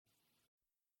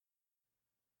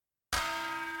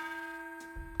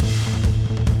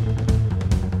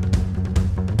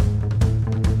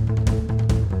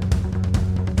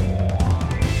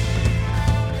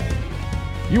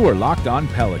You are Locked On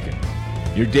Pelicans,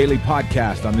 your daily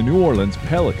podcast on the New Orleans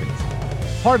Pelicans,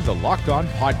 part of the Locked On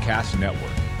Podcast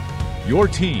Network, your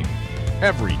team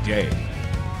every day.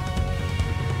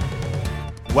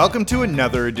 Welcome to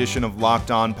another edition of Locked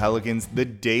On Pelicans, the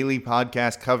daily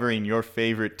podcast covering your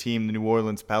favorite team, the New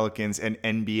Orleans Pelicans, and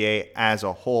NBA as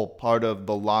a whole, part of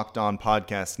the Locked On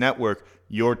Podcast Network,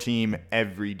 your team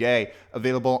every day.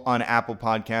 Available on Apple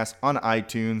Podcasts, on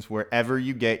iTunes, wherever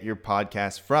you get your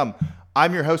podcasts from.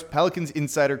 I'm your host, Pelicans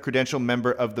Insider, credential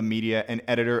member of the media and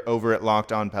editor over at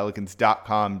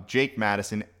LockedOnPelicans.com, Jake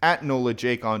Madison, at NOLA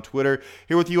Jake on Twitter,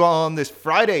 here with you all on this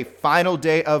Friday, final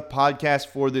day of podcast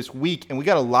for this week, and we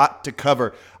got a lot to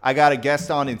cover. I got a guest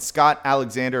on in Scott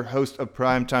Alexander, host of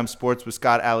Primetime Sports with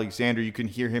Scott Alexander. You can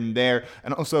hear him there,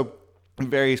 and also in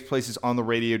various places on the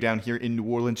radio down here in New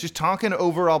Orleans, just talking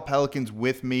overall Pelicans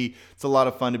with me. It's a lot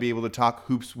of fun to be able to talk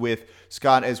hoops with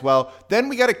Scott as well. Then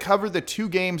we got to cover the two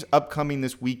games upcoming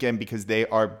this weekend because they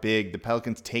are big. The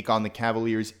Pelicans take on the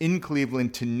Cavaliers in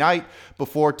Cleveland tonight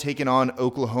before taking on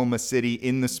Oklahoma City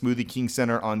in the Smoothie King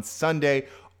Center on Sunday.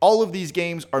 All of these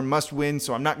games are must-win,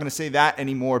 so I'm not going to say that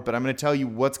anymore, but I'm going to tell you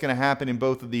what's going to happen in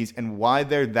both of these and why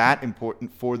they're that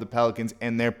important for the Pelicans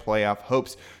and their playoff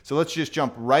hopes. So let's just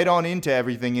jump right on into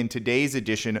everything in today's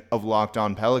edition of Locked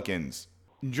On Pelicans.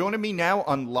 Joining me now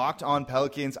on Locked On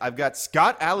Pelicans, I've got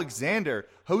Scott Alexander,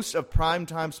 host of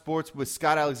Primetime Sports with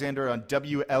Scott Alexander on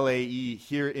WLAE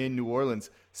here in New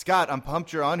Orleans. Scott, I'm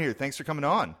pumped you're on here. Thanks for coming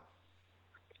on.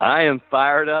 I am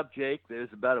fired up, Jake. There's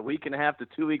about a week and a half to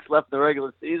 2 weeks left in the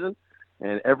regular season,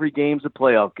 and every game's a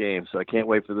playoff game, so I can't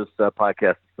wait for this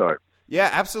podcast to start. Yeah,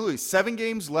 absolutely. 7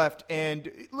 games left,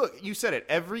 and look, you said it.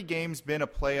 Every game's been a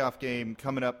playoff game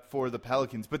coming up for the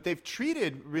Pelicans, but they've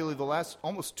treated really the last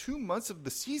almost 2 months of the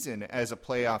season as a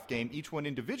playoff game, each one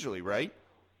individually, right?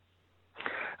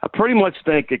 I pretty much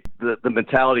think the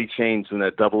mentality changed when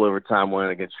that double overtime win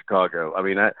against Chicago. I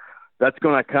mean, that's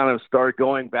going to kind of start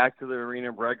going back to the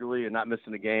arena regularly and not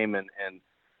missing a game. And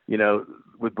you know,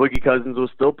 with Boogie Cousins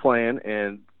was still playing,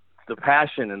 and the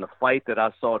passion and the fight that I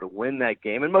saw to win that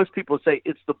game. And most people say,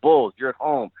 it's the Bulls. You're at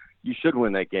home. You should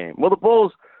win that game. Well, the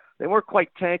Bulls, they weren't quite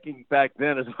tanking back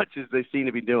then as much as they seem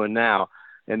to be doing now.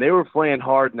 And they were playing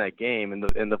hard in that game. And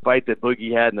the fight that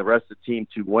Boogie had and the rest of the team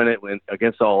to win it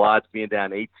against all odds, being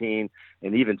down 18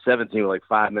 and even 17 with like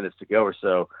 5 minutes to go or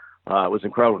so, was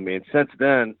incredible to me. And since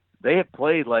then, they have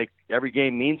played like every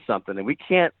game means something, and we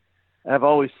can't. I've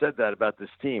always said that about this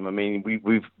team. I mean,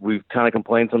 we've kind of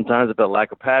complained sometimes about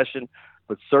lack of passion,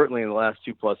 but certainly in the last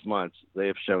 2+ months, they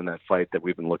have shown that fight that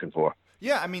we've been looking for.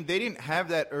 Yeah, I mean, they didn't have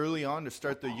that early on to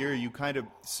start the year. You kind of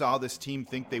saw this team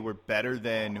think they were better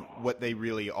than what they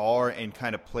really are and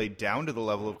kind of played down to the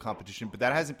level of competition, but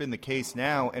that hasn't been the case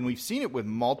now, and we've seen it with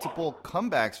multiple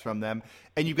comebacks from them,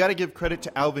 and you've got to give credit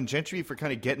to Alvin Gentry for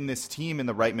kind of getting this team in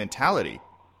the right mentality.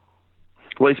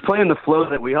 Well, he's playing the flow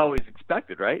that we always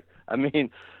expected, right? I mean,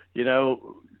 you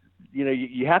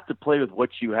have to play with what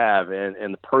you have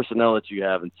and the personnel that you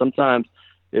have. And sometimes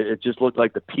it just looked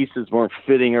like the pieces weren't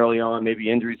fitting early on.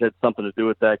 Maybe injuries had something to do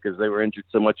with that because they were injured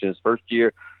so much in his first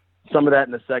year. Some of that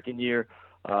in the second year.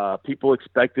 People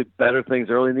expected better things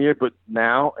early in the year, but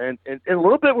now, and a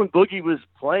little bit when Boogie was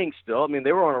playing still, I mean,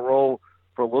 they were on a roll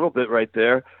for a little bit right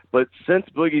there. But since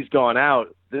Boogie's gone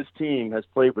out, this team has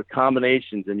played with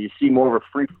combinations, and you see more of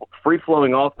a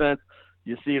free-flowing offense.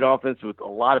 You see an offense with a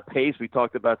lot of pace. We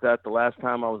talked about that the last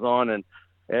time I was on, and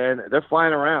they're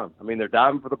flying around. I mean, they're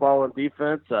diving for the ball on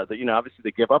defense. Obviously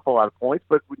they give up a lot of points,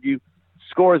 but when you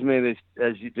score as many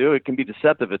as you do, it can be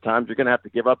deceptive at times. You're going to have to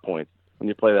give up points when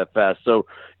you play that fast. So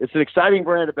it's an exciting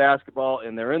brand of basketball,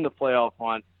 and they're in the playoff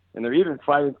hunt, and they're even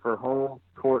fighting for home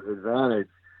court advantage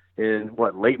in,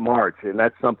 late March, and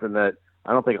that's something that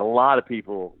I don't think a lot of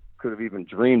people could have even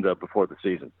dreamed of before the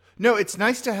season. No, it's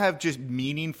nice to have just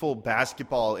meaningful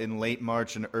basketball in late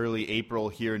March and early April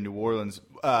here in New Orleans.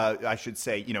 I should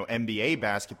say, NBA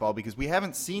basketball, because we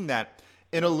haven't seen that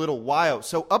in a little while.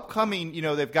 So upcoming,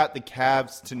 they've got the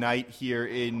Cavs tonight here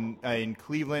in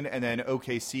Cleveland and then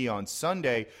OKC on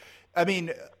Sunday. I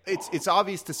mean, it's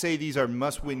obvious to say these are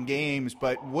must-win games,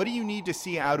 but what do you need to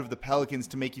see out of the Pelicans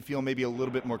to make you feel maybe a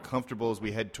little bit more comfortable as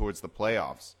we head towards the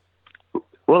playoffs?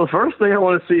 Well, the first thing I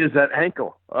want to see is that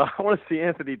ankle. I want to see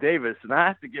Anthony Davis, and I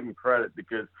have to give him credit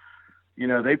because,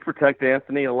 they protect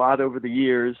Anthony a lot over the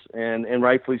years, and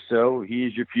rightfully so.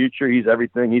 He's your future. He's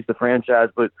everything. He's the franchise.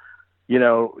 But,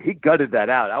 he gutted that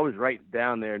out. I was right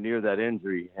down there near that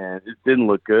injury, and it didn't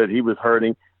look good. He was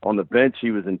hurting. On the bench,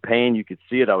 he was in pain. You could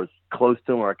see it. I was close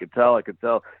to him, or I could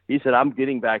tell. He said, I'm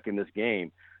getting back in this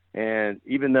game. And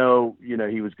even though,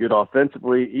 he was good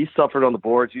offensively, he suffered on the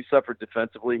boards. He suffered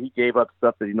defensively. He gave up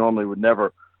stuff that he normally would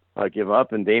never give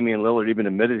up. And Damian Lillard even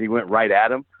admitted he went right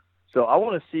at him. So I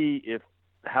want to see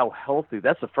how healthy,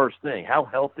 that's the first thing, how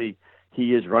healthy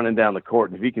he is running down the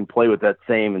court and if he can play with that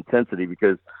same intensity.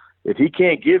 Because if he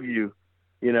can't give you,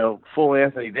 full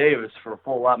Anthony Davis for a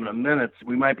full allotment of minutes,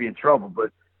 we might be in trouble.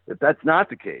 But if that's not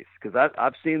the case, because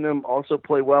I've seen them also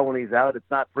play well when he's out.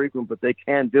 It's not frequent, but they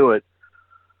can do it.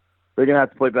 They're going to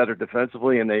have to play better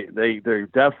defensively, and they're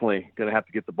definitely going to have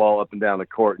to get the ball up and down the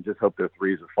court and just hope their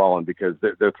threes are falling, because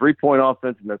their three-point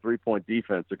offense and their three-point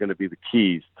defense are going to be the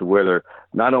keys to where they're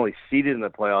not only seeded in the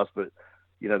playoffs, but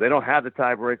they don't have the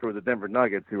tiebreaker with the Denver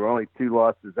Nuggets, who are only 2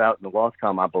 losses out in the loss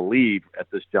column, I believe, at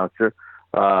this juncture.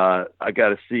 I got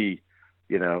to see,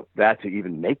 that to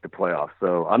even make the playoffs.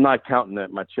 So I'm not counting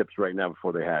my chips right now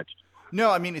before they hatched. No,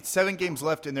 I mean, it's 7 games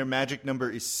left and their magic number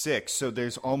is 6, so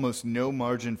there's almost no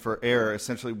margin for error.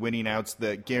 Essentially, winning out's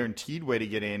the guaranteed way to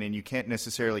get in, and you can't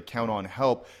necessarily count on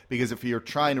help, because if you're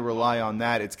trying to rely on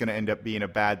that, it's going to end up being a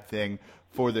bad thing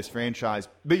for this franchise.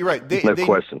 But you're right. No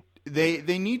question.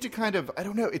 They need to kind of, I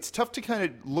don't know, it's tough to kind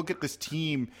of look at this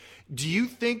team. Do you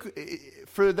think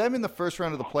for them in the first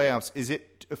round of the playoffs,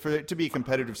 for it to be a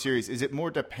competitive series, is it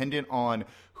more dependent on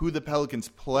who the Pelicans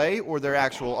play or their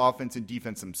actual offense and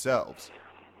defense themselves?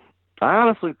 I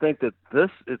honestly think that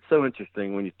it's so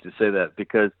interesting when you say that,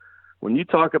 because when you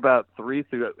talk about 3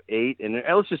 through 8, and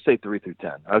let's just say 3 through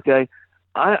 10, okay?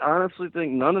 I honestly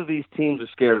think none of these teams are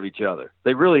scared of each other.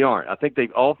 They really aren't. I think they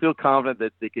all feel confident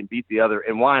that they can beat the other,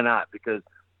 and why not? Because,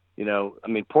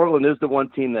 Portland is the one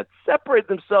team that separated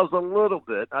themselves a little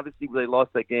bit. Obviously, they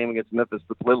lost that game against Memphis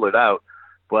with Lillard out,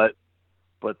 but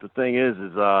the thing is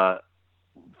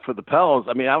for the Pels,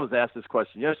 I was asked this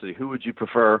question yesterday: who would you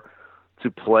prefer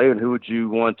to play, and who would you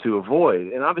want to avoid?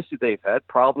 And obviously, they've had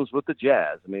problems with the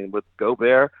Jazz. With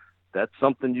Gobert, that's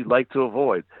something you'd like to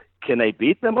avoid. Can they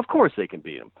beat them? Of course they can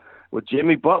beat them. With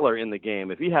Jimmy Butler in the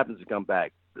game, if he happens to come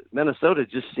back, Minnesota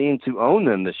just seemed to own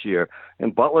them this year,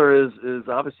 and Butler is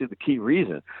obviously the key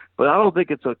reason. But I don't think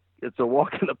it's a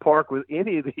walk in the park with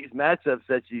any of these matchups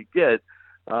that you get.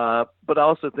 But I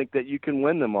also think that you can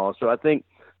win them all. So I think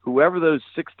whoever those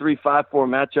 6-3, 5-4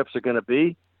 matchups are going to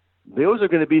be, those are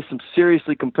going to be some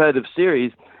seriously competitive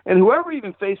series. And whoever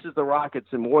even faces the Rockets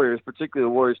and Warriors, particularly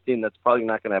the Warriors team that's probably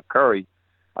not going to have Curry,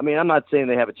 I'm not saying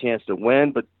they have a chance to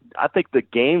win, but I think the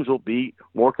games will be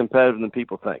more competitive than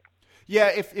people think. Yeah,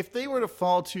 if they were to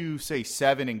fall to, say,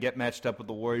 7 and get matched up with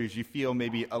the Warriors, you feel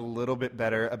maybe a little bit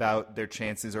better about their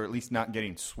chances, or at least not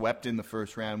getting swept in the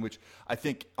first round, which I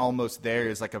think almost there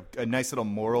is like a nice little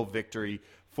moral victory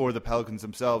for the Pelicans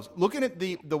themselves. Looking at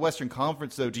the Western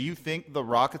Conference, though, do you think the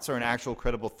Rockets are an actual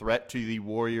credible threat to the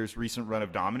Warriors' recent run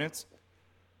of dominance?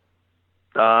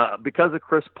 Because of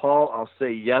Chris Paul, I'll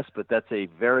say yes, but that's a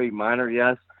very minor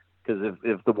yes, because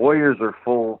if the Warriors are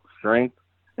full strength,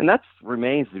 and that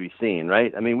remains to be seen,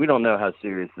 right? We don't know how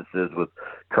serious this is with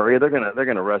Curry. They're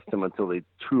gonna rest him until they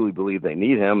truly believe they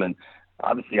need him, and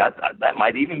obviously that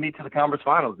might even be to the conference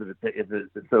finals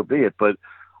if so be it. But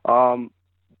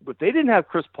they didn't have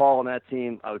Chris Paul on that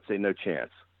team, I would say no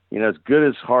chance. As good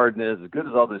as Harden is, as good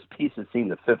as all those pieces seem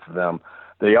to fit for them,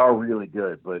 they are really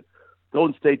good. But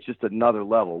Golden State's just another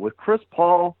level. With Chris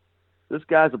Paul, this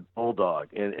guy's a bulldog,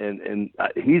 and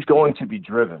he's going to be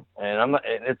driven. And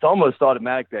it's almost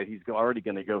automatic that he's already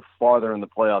going to go farther in the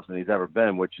playoffs than he's ever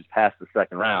been, which is past the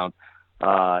second round.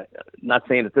 Not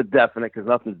saying it's a definite, because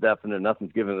nothing's definite,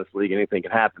 nothing's given in this league, anything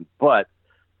can happen. But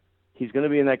he's going to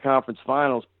be in that conference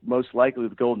finals, most likely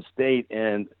with Golden State,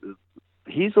 and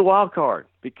he's a wild card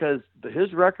because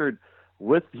his record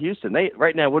with Houston,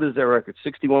 right now, what is their record?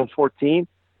 61-14.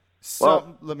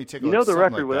 Let me take a look. The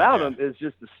record without him is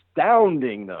just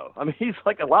astounding, though. He's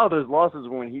like a lot of those losses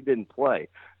were when he didn't play.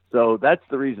 So that's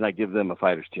the reason I give them a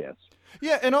fighter's chance.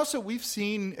 Yeah, and also we've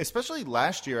seen, especially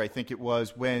last year, I think it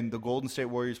was, when the Golden State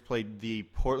Warriors played the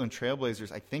Portland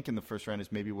Trailblazers, I think in the first round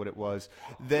is maybe what it was,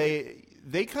 they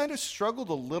kind of struggled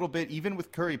a little bit, even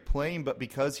with Curry playing, but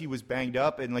because he was banged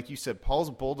up, and like you said, Paul's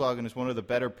a bulldog and is one of the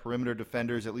better perimeter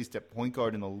defenders, at least at point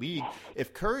guard in the league.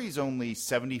 If Curry's only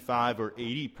 75 or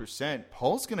 80%,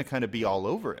 Paul's going to kind of be all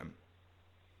over him.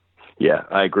 Yeah,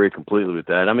 I agree completely with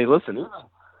that. Listen,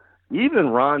 even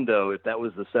Rondo, if that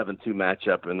was the 7-2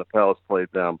 matchup and the Pels played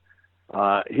them,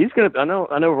 he's going to. I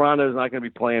know Rondo's not going to be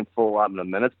playing full allotment of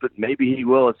minutes, but maybe he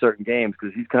will at certain games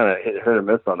because he's kind of hit or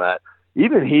miss on that.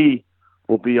 Even he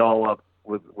will be all up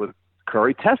with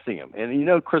Curry testing him,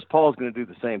 and Chris Paul is going to do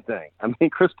the same thing.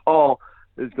 Chris Paul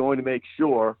is going to make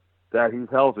sure that he's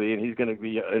healthy and he's going to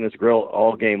be in his grill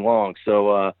all game long.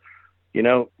 So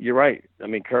you're right. I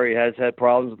mean, Curry has had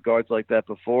problems with guards like that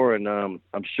before, and I'm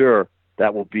sure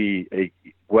that will be a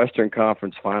Western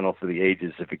Conference final for the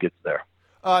ages if it gets there.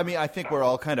 I think we're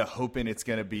all kind of hoping it's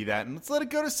going to be that, and let's let it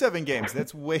go to 7 games.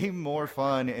 That's way more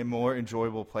fun and more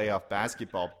enjoyable playoff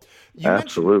basketball.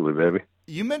 Absolutely, baby.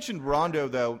 You mentioned Rondo,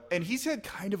 though, and he's had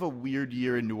kind of a weird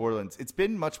year in New Orleans. It's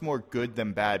been much more good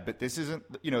than bad, but this isn't,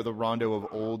 the Rondo of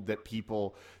old that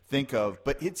people think of.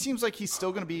 But it seems like he's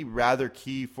still going to be rather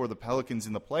key for the Pelicans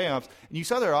in the playoffs. And you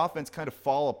saw their offense kind of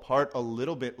fall apart a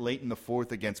little bit late in the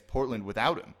fourth against Portland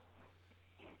without him.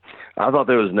 I thought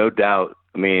there was no doubt.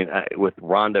 I mean, with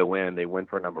Rondo in, they win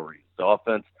for a number of reasons. The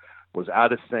offense was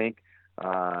out of sync.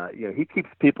 He keeps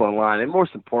people in line, and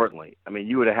most importantly, I mean,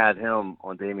 you would have had him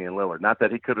on Damian Lillard. Not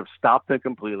that he could have stopped him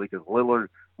completely, because Lillard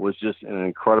was just in an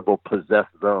incredible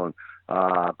possessed zone.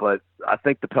 But I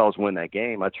think the Pels win that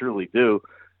game. I truly do.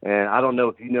 And I don't know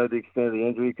if you know the extent of the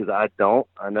injury, because I don't.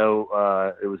 I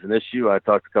know it was an issue. I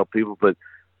talked to a couple people, but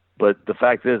the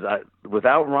fact is,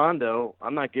 without Rondo,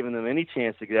 I'm not giving them any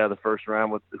chance to get out of the first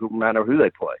round no matter who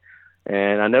they play.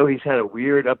 And I know he's had a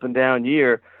weird up and down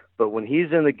year, but when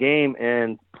he's in the game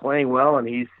and playing well, and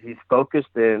he's focused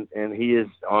and he is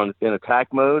in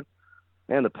attack mode,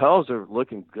 man, the Pels are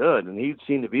looking good, and he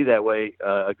seemed to be that way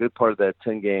a good part of that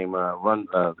 10-game run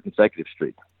consecutive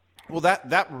streak. Well,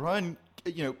 that run,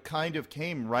 kind of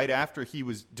came right after he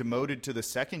was demoted to the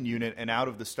second unit and out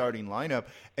of the starting lineup,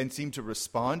 and seemed to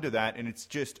respond to that. And it's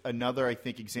just another, I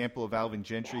think, example of Alvin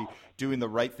Gentry doing the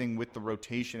right thing with the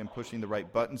rotation and pushing the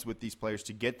right buttons with these players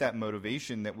to get that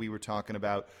motivation that we were talking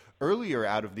about earlier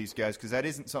out of these guys, because that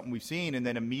isn't something we've seen. And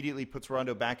then immediately puts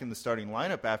Rondo back in the starting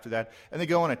lineup after that, and they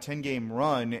go on a 10-game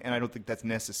run, and I don't think that's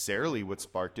necessarily what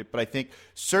sparked it, but I think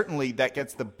certainly that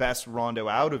gets the best Rondo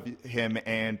out of him,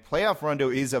 and playoff Rondo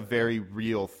is a very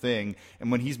real thing.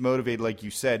 And when he's motivated, like you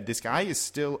said, this guy is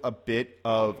still a bit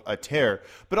of a tear,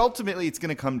 but ultimately it's going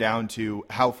to come down to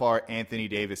how far Anthony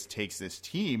Davis takes this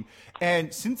team.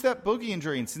 And since that Boogie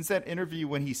injury, and since that interview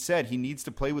when he said he needs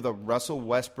to play with a Russell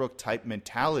Westbrook type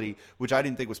mentality, which I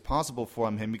didn't think was possible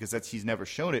from him, because he's never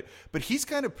shown it, but he's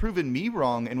kind of proven me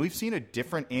wrong, and we've seen a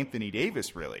different Anthony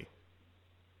Davis, really.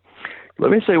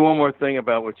 Let me say one more thing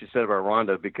about what you said about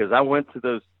Rondo, because I went to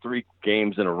those 3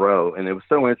 games in a row, and it was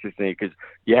so interesting because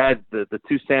you had the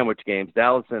 2 sandwich games,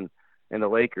 Dallas and the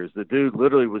Lakers. The dude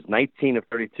literally was 19 of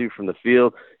 32 from the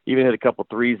field, even hit a couple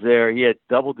threes there. He had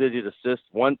double-digit assists.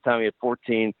 One time he had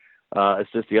 14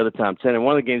 assists, the other time 10. In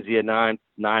one of the games he had 9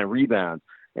 rebounds.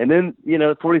 And then,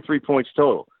 43 points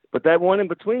total. But that one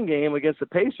in-between game against the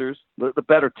Pacers, the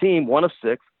better team, 1 of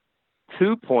 6,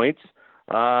 2 points,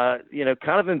 kind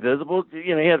of invisible. He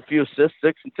had a few assists,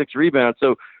 6 and 6 rebounds.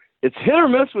 So it's hit or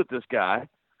miss with this guy.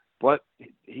 But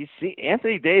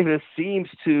Anthony Davis seems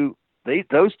to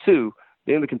those two,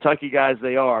 being the Kentucky guys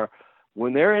they are,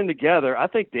 when they're in together, I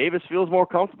think Davis feels more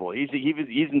comfortable. He's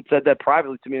even said that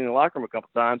privately to me in the locker room a couple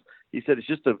times. He said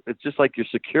it's just like your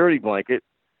security blanket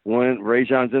when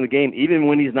Rajon's in the game, even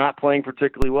when he's not playing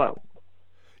particularly well.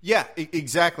 Yeah,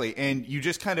 exactly. And you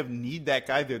just kind of need that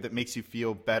guy there that makes you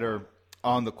feel better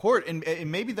on the court. And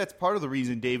maybe that's part of the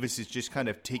reason Davis is just kind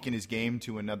of taking his game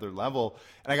to another level.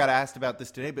 And I got asked about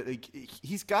this today, but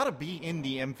he's got to be in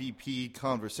the MVP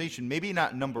conversation. Maybe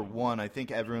not number 1. I think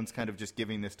everyone's kind of just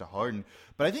giving this to Harden.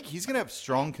 But I think he's going to have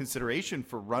strong consideration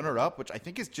for runner-up, which I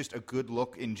think is just a good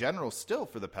look in general still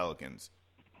for the Pelicans.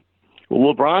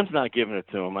 Well, LeBron's not giving it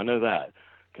to him. I know that,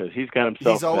 because he's got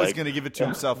himself. He's always going to give it to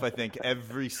himself, I think,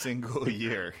 every single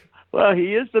year. Well,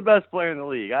 he is the best player in the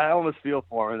league. I almost feel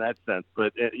for him in that sense.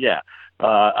 But,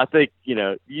 I think, you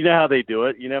know how they do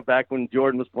it. Back when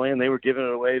Jordan was playing, they were giving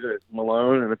it away to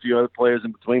Malone and a few other players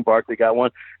in between. Barkley got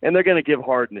one. And they're going to give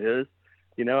Harden his.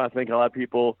 I think a lot of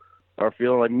people are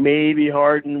feeling like maybe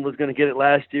Harden was going to get it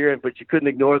last year, but you couldn't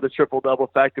ignore the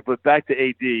triple-double factor. But back to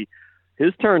AD,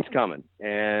 his turn's coming.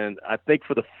 And I think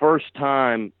for the first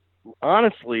time,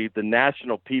 honestly, the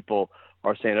national people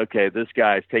are saying, okay, this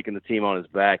guy's taking the team on his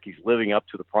back. He's living up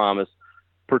to the promise,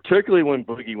 particularly when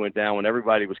Boogie went down, when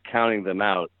everybody was counting them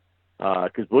out,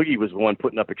 because Boogie was the one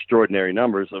putting up extraordinary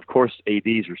numbers. Of course,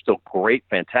 ADs are still great,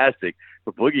 fantastic,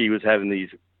 but Boogie was having these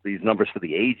numbers for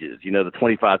the ages, the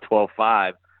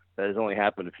 25-12-5 that has only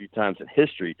happened a few times in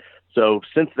history. So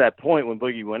since that point when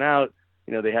Boogie went out,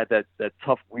 they had that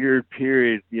tough, weird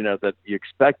period, that you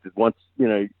expected once,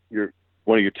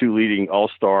 one of your 2 leading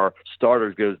all-star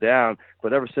starters goes down.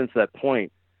 But ever since that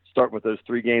point, start with those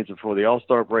 3 games before the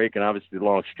all-star break and obviously the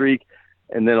long streak,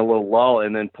 and then a little lull,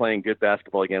 and then playing good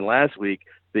basketball again last week,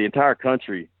 the entire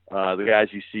country, the guys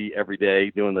you see every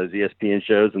day doing those ESPN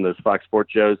shows and those Fox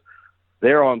Sports shows,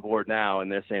 they're on board now,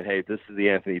 and they're saying, hey, this is the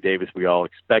Anthony Davis we all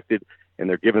expected, and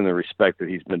they're giving the respect that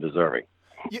he's been deserving.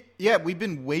 Yeah, we've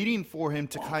been waiting for him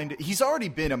to he's already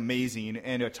been amazing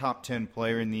and a top 10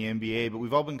 player in the NBA, but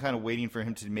we've all been kind of waiting for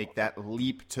him to make that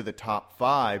leap to the top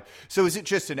 5. So is it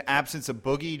just an absence of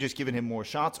Boogie, just giving him more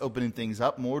shots, opening things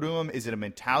up more to him? Is it a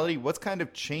mentality? What's kind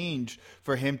of changed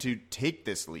for him to take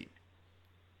this leap?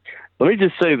 Let me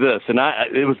just say this, and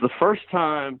it was the first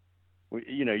time,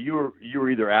 you were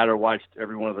either at or watched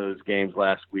every one of those games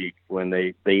last week when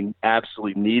they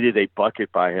absolutely needed a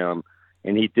bucket by him.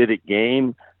 And he did it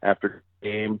game after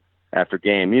game after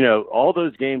game. All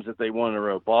those games that they won in a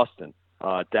row, Boston,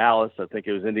 Dallas, I think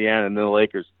it was Indiana, and then the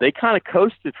Lakers, they kind of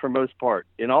coasted for most part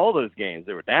in all those games.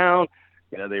 They were down,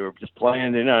 they were just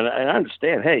playing, and I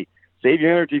understand, hey, save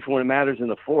your energy for when it matters in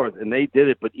the fourth, and they did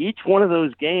it. But each one of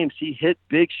those games, he hit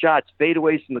big shots,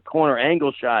 fadeaways from the corner,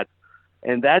 angle shots,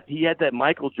 and that he had that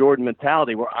Michael Jordan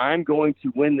mentality where I'm going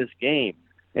to win this game.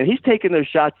 And he's taken those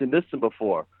shots and missed them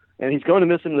before. And he's going to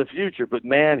miss him in the future. But,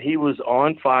 man, he was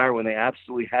on fire when they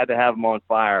absolutely had to have him on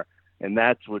fire. And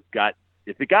that's what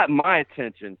if it got my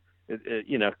attention,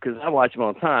 because I watch him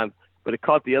all the time, but it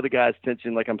caught the other guy's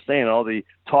attention, like I'm saying, all the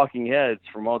talking heads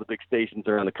from all the big stations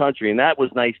around the country. And that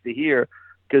was nice to hear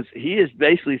because he is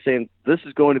basically saying, this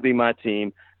is going to be my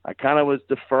team. I kind of was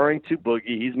deferring to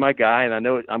Boogie. He's my guy, and I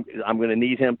know I'm going to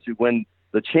need him to win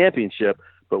the championship,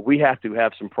 but we have to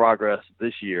have some progress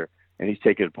this year. And he's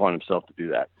taken it upon himself to do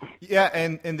that. Yeah,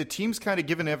 and the team's kind of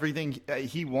given everything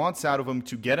he wants out of him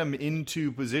to get him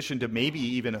into position to maybe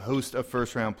even host a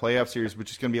first-round playoff series, which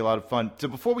is going to be a lot of fun. So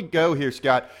before we go here,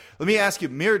 Scott, let me ask you,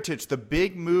 Mirotic, the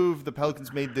big move the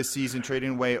Pelicans made this season,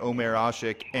 trading away Omer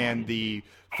Asik and the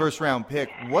first-round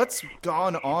pick, what's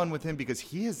gone on with him? Because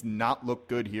he has not looked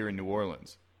good here in New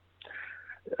Orleans.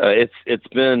 It's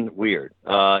been weird.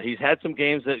 He's had some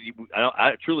games that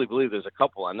I truly believe there's a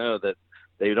couple I know that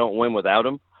they don't win without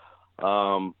him.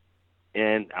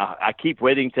 And I keep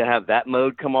waiting to have that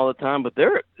mode come all the time. But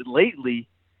lately,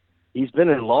 he's been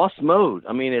in loss mode.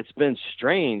 I mean, it's been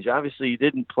strange. Obviously, he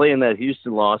didn't play in that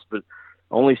Houston loss, but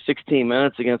only 16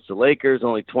 minutes against the Lakers,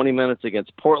 only 20 minutes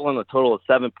against Portland, a total of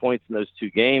 7 points in those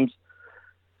two games.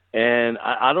 And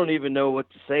I don't even know what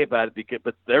to say about it,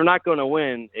 but they're not going to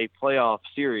win a playoff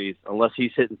series unless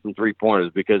he's hitting some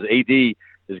three-pointers because AD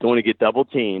is going to get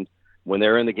double-teamed when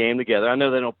they're in the game together. I know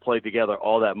they don't play together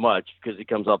all that much because he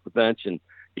comes off the bench and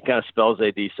he kind of spells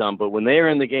AD some, but when they're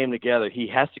in the game together, he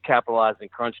has to capitalize in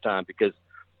crunch time because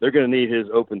they're going to need his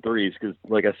open threes because,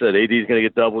 like I said, AD is going to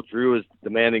get double. Drew is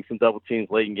demanding some double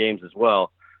teams late in games as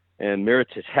well, and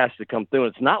Mirotic has to come through.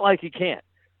 And it's not like he can't.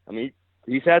 I mean,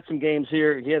 he's had some games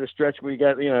here. He had a stretch where he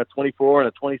got, a 24 and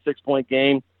a 26-point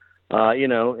game,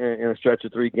 in a stretch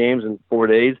of 3 games in 4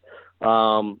 days.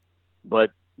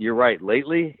 But you're right.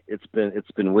 Lately, it's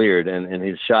been weird, and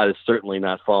his shot has certainly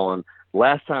not fallen.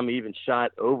 Last time he even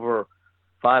shot over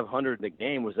 500 in a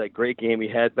game was that great game he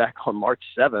had back on March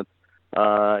 7th,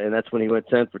 and that's when he went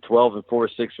 10 for 12 and 4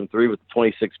 6 from 3 with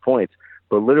 26 points.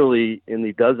 But literally, in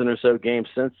the dozen or so games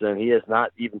since then, he has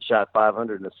not even shot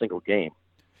 500 in a single game.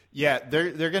 Yeah,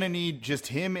 they're going to need just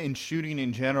him and shooting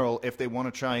in general if they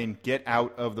want to try and get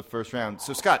out of the first round.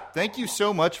 So, Scott, thank you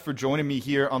so much for joining me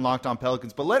here on Locked On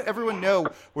Pelicans. But let everyone know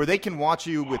where they can watch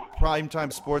you with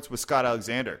Primetime Sports with Scott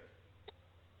Alexander.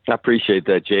 I appreciate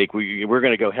that, Jake. We're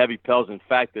going to go heavy Pels. In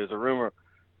fact, there's a rumor.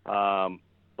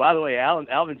 By the way,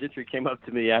 Alvin Gentry came up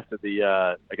to me after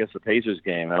the Pacers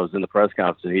game. I was in the press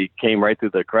conference, and he came right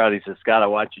through the crowd. He said, Scott, I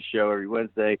watch your show every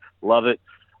Wednesday. Love it.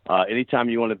 Anytime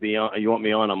you want me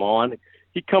on, I'm on.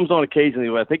 He comes on occasionally.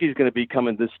 I think he's going to be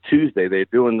coming this Tuesday. They're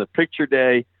doing the picture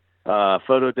day,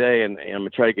 photo day, and I'm going to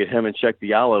try to get him and Chuck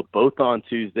Diallo both on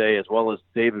Tuesday, as well as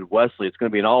David Wesley. It's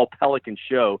going to be an all-Pelican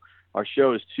show. Our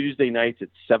show is Tuesday nights at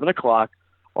 7 o'clock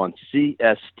on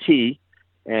CST,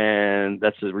 and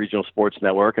that's the Regional Sports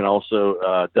Network, and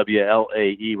also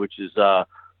WLAE, which is the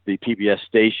PBS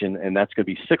station, and that's going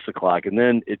to be 6 o'clock. And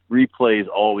then it replays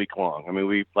all week long. I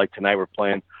mean, tonight we're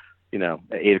playing, at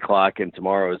 8 o'clock and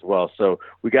tomorrow as well. So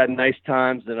we got nice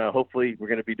times, and hopefully we're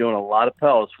going to be doing a lot of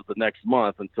Pels for the next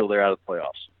month until they're out of the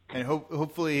playoffs. And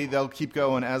hopefully they'll keep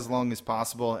going as long as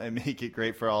possible and make it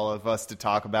great for all of us to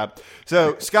talk about.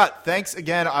 So, Scott, thanks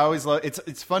again. I always love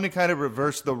it's fun to kind of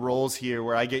reverse the roles here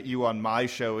where I get you on my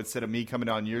show instead of me coming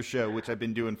on your show, which I've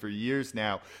been doing for years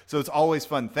now. So it's always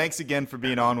fun. Thanks again for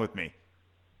being on with me.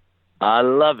 I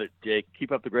love it, Jake.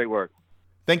 Keep up the great work.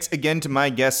 Thanks again to my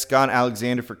guest, Scott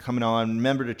Alexander, for coming on.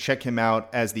 Remember to check him out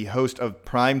as the host of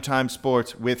Primetime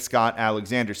Sports with Scott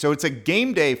Alexander. So it's a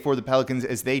game day for the Pelicans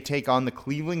as they take on the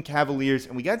Cleveland Cavaliers,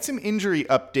 and we got some injury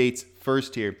updates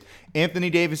first here. Anthony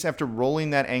Davis, after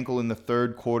rolling that ankle in the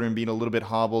third quarter and being a little bit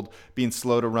hobbled, being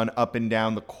slow to run up and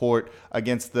down the court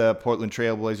against the Portland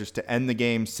Trail Blazers to end the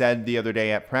game, said the other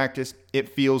day at practice, it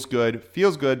feels good.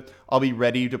 I'll be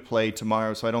ready to play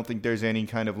tomorrow, so I don't think there's any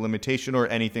kind of limitation or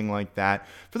anything like that.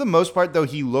 For the most part, though,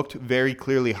 he looked very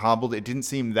clearly hobbled. It didn't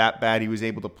seem that bad. He was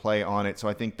able to play on it, so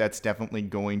I think that's definitely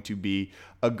going to be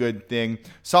a good thing.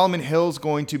 Solomon Hill's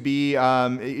going to be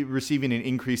receiving an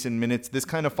increase in minutes. This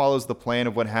kind of follows the plan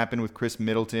of what happened with Chris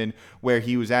Middleton, where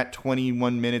he was at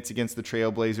 21 minutes against the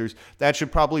Trailblazers. That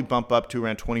should probably bump up to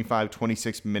around 25,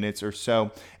 26 minutes or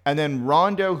so. And then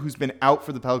Rondo, who's been out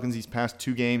for the Pelicans these past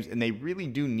 2 games, and they really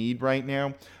do need right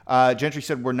now. Gentry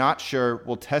said, we're not sure.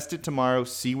 We'll test it tomorrow,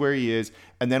 see where he is,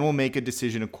 and then we'll make a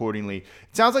decision accordingly.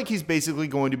 It sounds like he's basically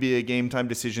going to be a game time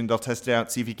decision. They'll test it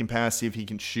out, see if he can pass, see if he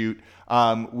can shoot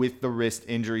with the wrist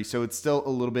injury. So it's still a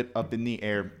little bit up in the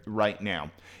air right now.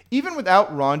 Even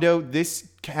without Rondo, this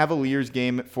Cavaliers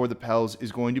game for the Pels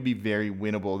is going to be very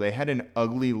winnable. They had an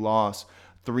ugly loss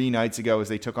 3 nights ago as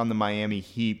they took on the Miami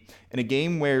Heat in a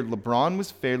game where LeBron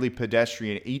was fairly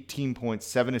pedestrian, 18 points,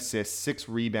 7 assists, 6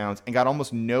 rebounds, and got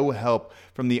almost no help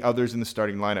from the others in the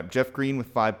starting lineup. Jeff Green with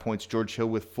 5 points, George Hill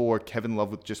with 4, Kevin Love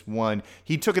with just 1.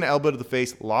 He took an elbow to the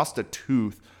face, lost a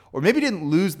tooth, or maybe didn't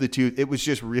lose the tooth. It was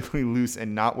just really loose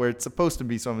and not where it's supposed to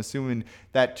be, so I'm assuming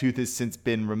that tooth has since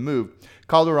been removed.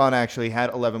 Calderon actually had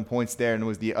 11 points there and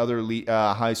was the other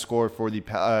high scorer for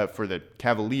the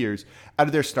Cavaliers out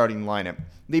of their starting lineup.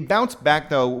 They bounced back,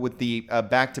 though, with the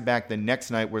back-to-back the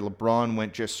next night where LeBron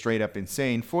went just straight up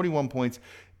insane. 41 points,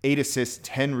 8 assists,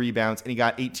 10 rebounds, and he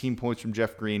got 18 points from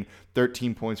Jeff Green,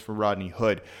 13 points for Rodney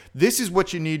Hood. This is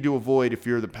what you need to avoid if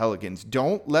you're the Pelicans.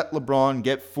 Don't let LeBron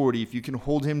get 40. If you can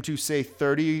hold him to, say,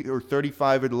 30 or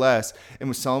 35 or less, and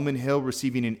with Solomon Hill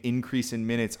receiving an increase in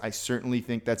minutes, I certainly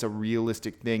think that's a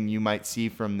realistic thing you might see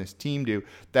from this team do.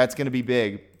 That's going to be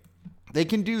big. They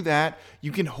can do that.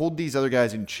 You can hold these other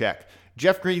guys in check.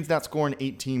 Jeff Green's not scoring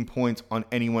 18 points on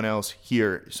anyone else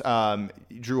here.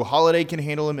 Drew Holiday can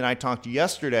handle him, and I talked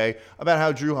yesterday about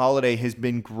how Drew Holiday has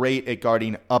been great at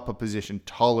guarding up a position,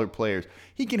 taller players.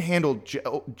 He can handle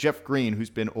Jeff Green, who's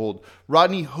been old.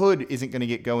 Rodney Hood isn't going to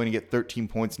get going and get 13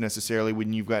 points necessarily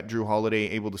when you've got Drew Holiday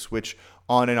able to switch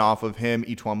on and off of him.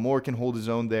 E'Twaun Moore can hold his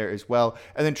own there as well.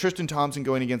 And then Tristan Thompson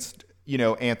going against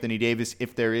Anthony Davis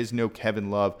if there is no Kevin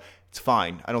Love. It's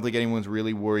fine. I don't think anyone's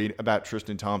really worried about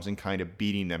Tristan Thompson kind of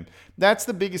beating them. That's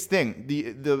the biggest thing.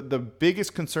 The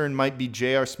biggest concern might be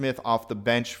J.R. Smith off the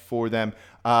bench for them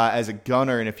as a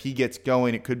gunner, and if he gets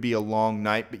going, it could be a long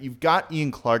night. But you've got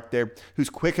Ian Clark there, who's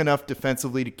quick enough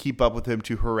defensively to keep up with him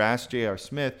to harass J.R.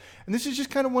 Smith. And this is just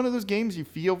kind of one of those games you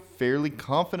feel fairly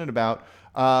confident about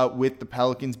with the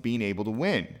Pelicans being able to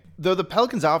win. Though the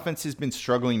Pelicans offense has been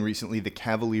struggling recently, the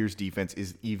Cavaliers defense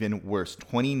is even worse.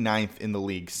 29th in the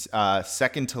league,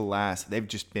 second to last. They've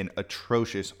just been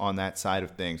atrocious on that side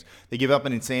of things. They give up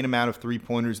an insane amount of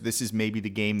 3-pointers. This is maybe the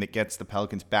game that gets the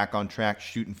Pelicans back on track,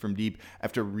 shooting from deep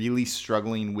after really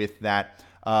struggling with that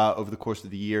over the course of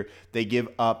the year. They give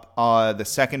up the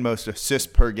second most assists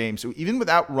per game. So even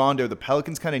without Rondo, the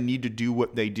Pelicans kind of need to do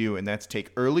what they do, and that's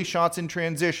take early shots in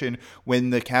transition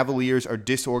when the Cavaliers are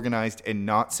disorganized and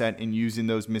not set, and using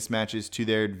those mismatches to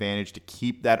their advantage to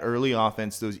keep that early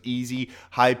offense, those easy,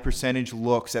 high percentage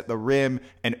looks at the rim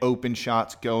and open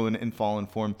shots going and falling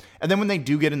for them. And then when they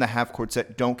do get in the half-court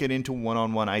set, don't get into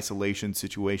one-on-one isolation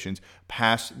situations.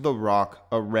 Pass the rock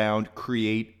around,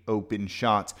 create open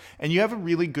shots, and you have a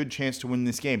really good chance to win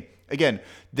this game. Again,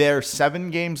 there are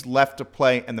 7 games left to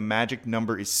play, and the magic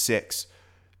number is 6.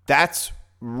 That's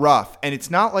rough, and it's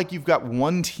not like you've got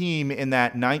one team in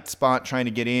that 9th spot trying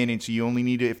to get in, and so you only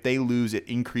need to, if they lose, it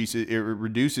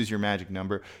reduces your magic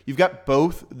number. You've got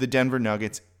both the Denver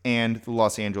Nuggets and the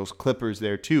Los Angeles Clippers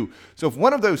there too. So if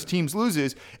one of those teams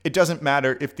loses, it doesn't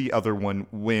matter if the other one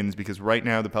wins, because right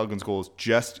now the Pelicans' goal is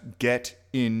just get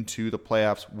into the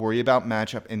playoffs, worry about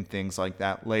matchup and things like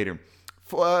that later.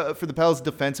 For the Pels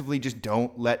defensively, just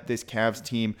don't let this Cavs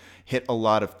team hit a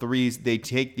lot of threes. They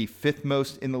take the 5th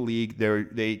most in the league.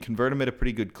 They convert them at a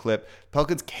pretty good clip.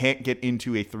 Pelicans can't get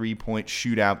into a 3-point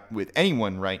shootout with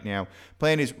anyone right now.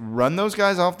 Plan is run those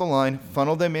guys off the line,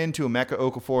 funnel them into Emeka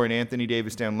Okafor and Anthony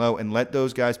Davis down low, and let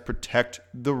those guys protect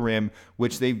the rim,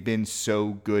 which they've been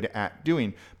so good at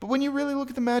doing. But when you really look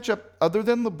at the matchup, other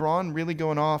than LeBron really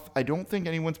going off, I don't think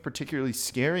anyone's particularly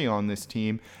scary on this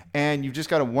team, and you've just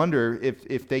got to wonder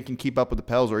if they can keep up with the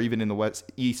Pels or even in the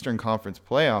Eastern Conference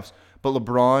playoffs. But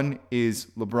LeBron is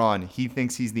LeBron. He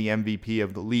thinks he's the MVP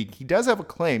of the league. He does have a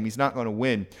claim. He's not going to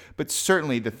win. But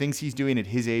certainly the things he's doing at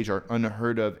his age are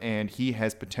unheard of, and he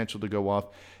has potential to go off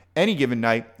any given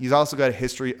night. He's also got a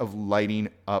history of lighting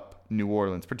up New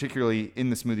Orleans, particularly in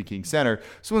the Smoothie King Center.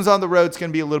 So when he's on the road, it's going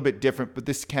to be a little bit different, but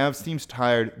this Cavs team's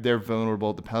tired. They're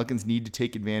vulnerable. The Pelicans need to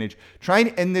take advantage. Try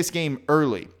and end this game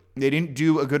early. They didn't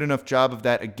do a good enough job of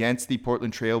that against the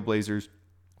Portland Trail Blazers,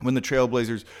 when the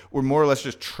Trailblazers were more or less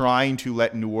just trying to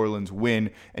let New Orleans win,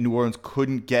 and New Orleans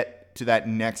couldn't get to that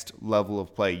next level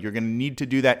of play. You're going to need to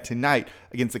do that tonight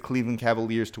against the Cleveland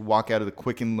Cavaliers to walk out of the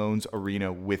Quicken Loans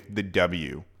Arena with the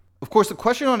W. Of course, the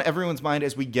question on everyone's mind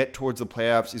as we get towards the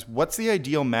playoffs is, what's the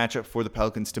ideal matchup for the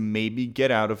Pelicans to maybe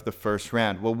get out of the first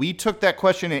round? Well, we took that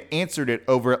question and answered it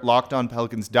over at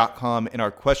LockedOnPelicans.com in our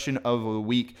question of the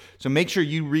week. So make sure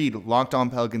you read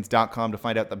LockedOnPelicans.com to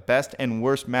find out the best and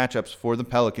worst matchups for the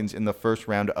Pelicans in the first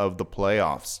round of the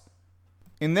playoffs.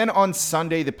 And then on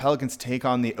Sunday, the Pelicans take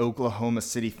on the Oklahoma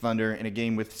City Thunder in a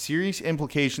game with serious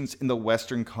implications in the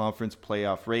Western Conference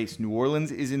playoff race. New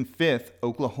Orleans is in 5th.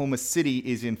 Oklahoma City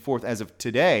is in 4th as of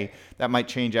today. That might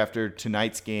change after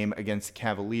tonight's game against the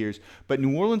Cavaliers. But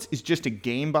New Orleans is just a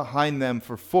game behind them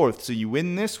for 4th. So you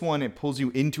win this one, it pulls you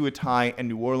into a tie, and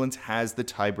New Orleans has the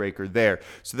tiebreaker there.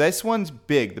 So this one's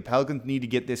big. The Pelicans need to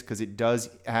get this because it does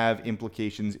have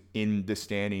implications in the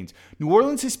standings. New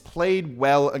Orleans has played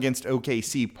well against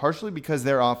OKC, partially because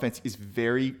their offense is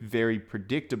very, very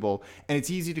predictable, and it's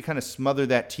easy to kind of smother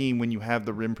that team when you have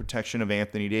the rim protection of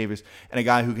Anthony Davis and a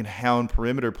guy who can hound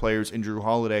perimeter players in Jrue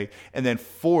Holiday and then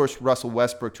force Russell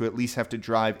Westbrook to at least have to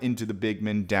drive into the big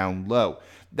men down low.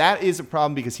 That is a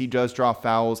problem because he does draw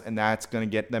fouls, and that's going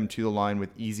to get them to the line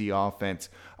with easy offense.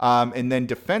 And then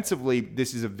defensively,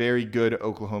 this is a very good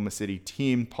Oklahoma City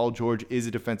team. Paul George is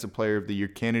a Defensive Player of the Year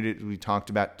candidate we talked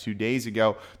about 2 days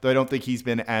ago, though I don't think he's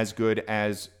been as good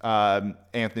as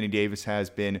Anthony Davis has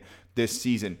been this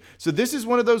season. So this is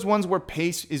one of those ones where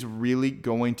pace is really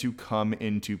going to come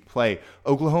into play.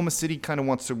 Oklahoma City kind of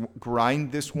wants to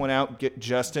grind this one out, get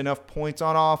just enough points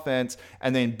on offense,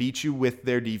 and then beat you with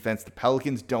their defense. The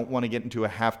Pelicans don't want to get into a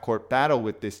half-court battle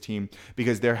with this team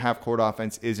because their half-court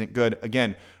offense isn't good.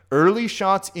 Again, early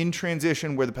shots in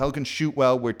transition where the Pelicans shoot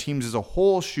well, where teams as a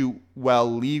whole shoot well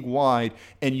league-wide,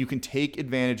 and you can take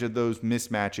advantage of those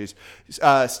mismatches.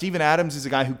 Steven Adams is a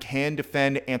guy who can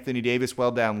defend Anthony Davis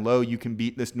well down low. You can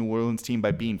beat this New Orleans team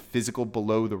by being physical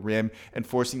below the rim and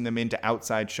forcing them into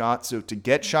outside shots. So to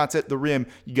get shots at the rim,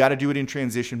 you got to do it in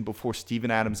transition before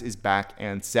Steven Adams is back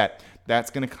and set.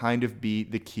 That's going to kind of be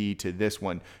the key to this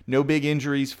one. No big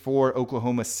injuries for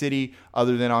Oklahoma City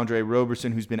other than Andre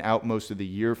Roberson, who's been out most of the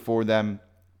year for them.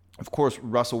 Of course,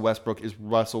 Russell Westbrook is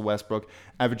Russell Westbrook,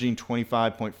 averaging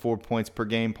 25.4 points per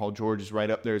game. Paul George is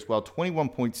right up there as well,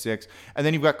 21.6. And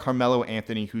then you've got Carmelo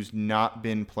Anthony, who's not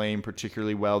been playing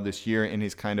particularly well this year in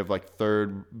his kind of like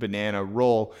third banana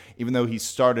role, even though he's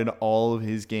started all of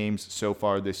his games so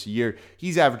far this year.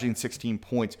 He's averaging 16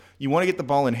 points. You want to get the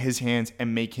ball in his hands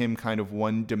and make him kind of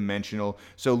one-dimensional.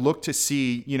 So look to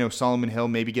see, Solomon Hill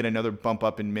maybe get another bump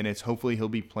up in minutes. Hopefully he'll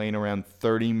be playing around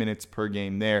 30 minutes per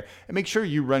game there. And make sure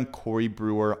you run Corey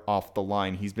Brewer off the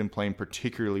line. He's been playing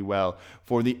particularly well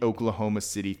for the Oklahoma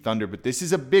City Thunder, but this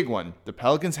is a big one. The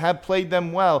Pelicans have played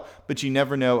them well, but you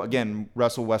never know. Again,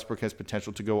 Russell Westbrook has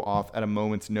potential to go off at a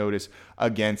moment's notice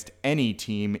against any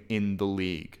team in the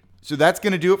league. So that's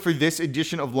going to do it for this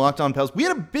edition of Locked On Pels. We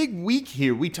had a big week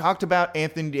here. We talked about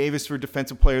Anthony Davis for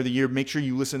Defensive Player of the Year. Make sure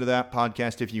you listen to that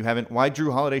podcast if you haven't. Why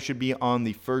Jrue Holiday should be on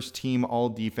the first team all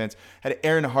defense. Had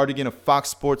Aaron Hardigan of Fox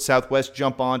Sports Southwest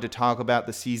jump on to talk about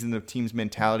the season of team's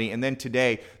mentality. And then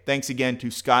today, thanks again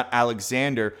to Scott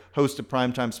Alexander, host of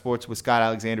Primetime Sports with Scott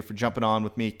Alexander, for jumping on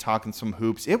with me, talking some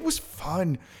hoops. It was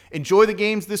fun. Enjoy the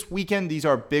games this weekend. These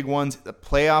are big ones. The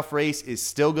playoff race is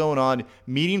still going on.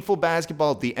 Meaningful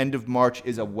basketball at the end of March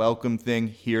is a welcome thing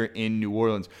here in New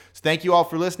Orleans. So thank you all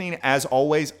for listening. As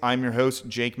always, I'm your host,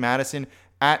 Jake Madison,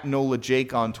 at NOLA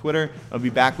Jake on Twitter. I'll be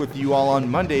back with you all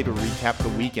on Monday to recap the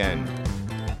weekend.